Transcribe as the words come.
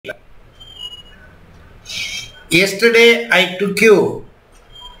Yesterday I took you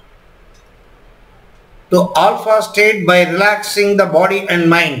to alpha state by relaxing the body and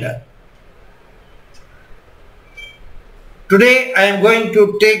mind. Today I am going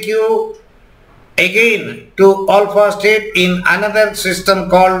to take you again to alpha state in another system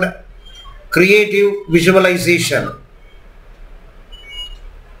called creative visualization.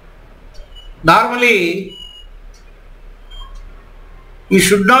 Normally, you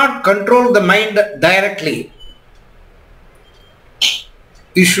should not control the mind directly.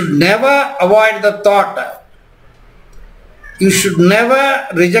 You should never avoid the thought. You should never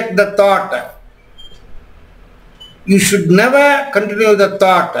reject the thought. You should never continue the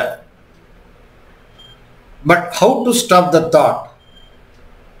thought. But how to stop the thought?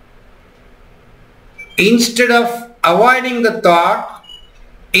 Instead of avoiding the thought,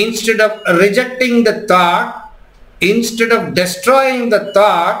 instead of rejecting the thought, instead of destroying the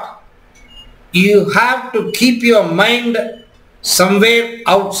thought, you have to keep your mind somewhere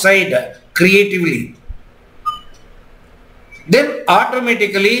outside creatively. Then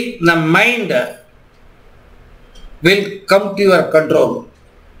automatically the mind will come to your control.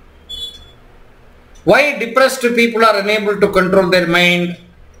 Why depressed people are unable to control their mind?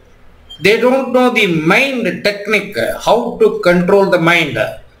 They don't know the mind technique, how to control the mind,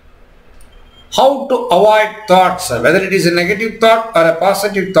 how to avoid thoughts, whether it is a negative thought or a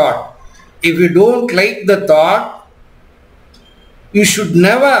positive thought. If you don't like the thought, you should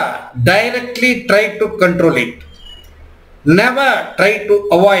never directly try to control it. Never try to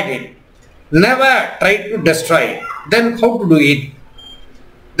avoid it. Never try to destroy it. Then how to do it?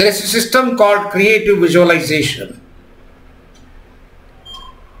 There is a system called creative visualization.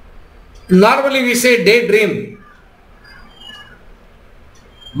 Normally we say daydream.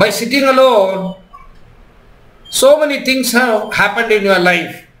 By sitting alone, so many things have happened in your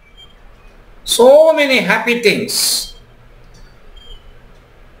life. So many happy things.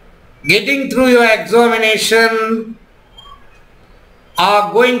 Getting through your examination,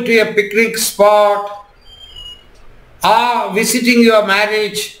 or going to a picnic spot, or visiting your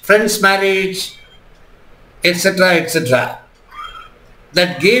marriage, friend's marriage, etc., etc.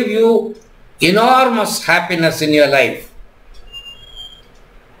 That gave you enormous happiness in your life.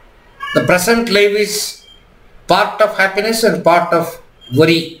 The present life is part of happiness and part of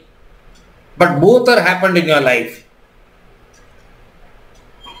worry. But both are happened in your life.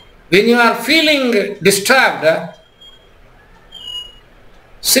 When you are feeling disturbed,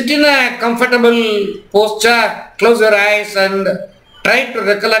 sit in a comfortable posture, close your eyes and try to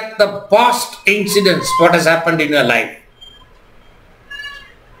recollect the past incidents, what has happened in your life.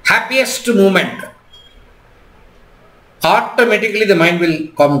 Happiest moment. Automatically the mind will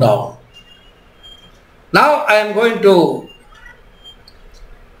calm down. Now I am going to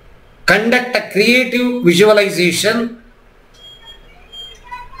conduct a creative visualization.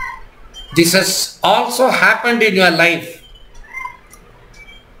 This has also happened in your life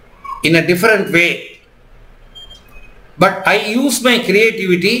in a different way. But I use my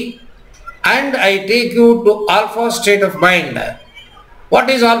creativity and I take you to alpha state of mind. What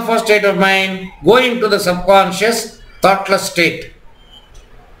is alpha state of mind? Go into the subconscious thoughtless state.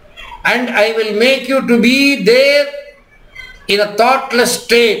 And I will make you to be there in a thoughtless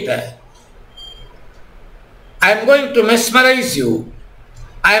state. I am going to mesmerize you.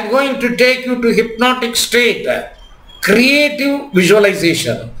 I am going to take you to hypnotic state. Creative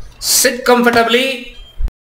visualization. Sit comfortably.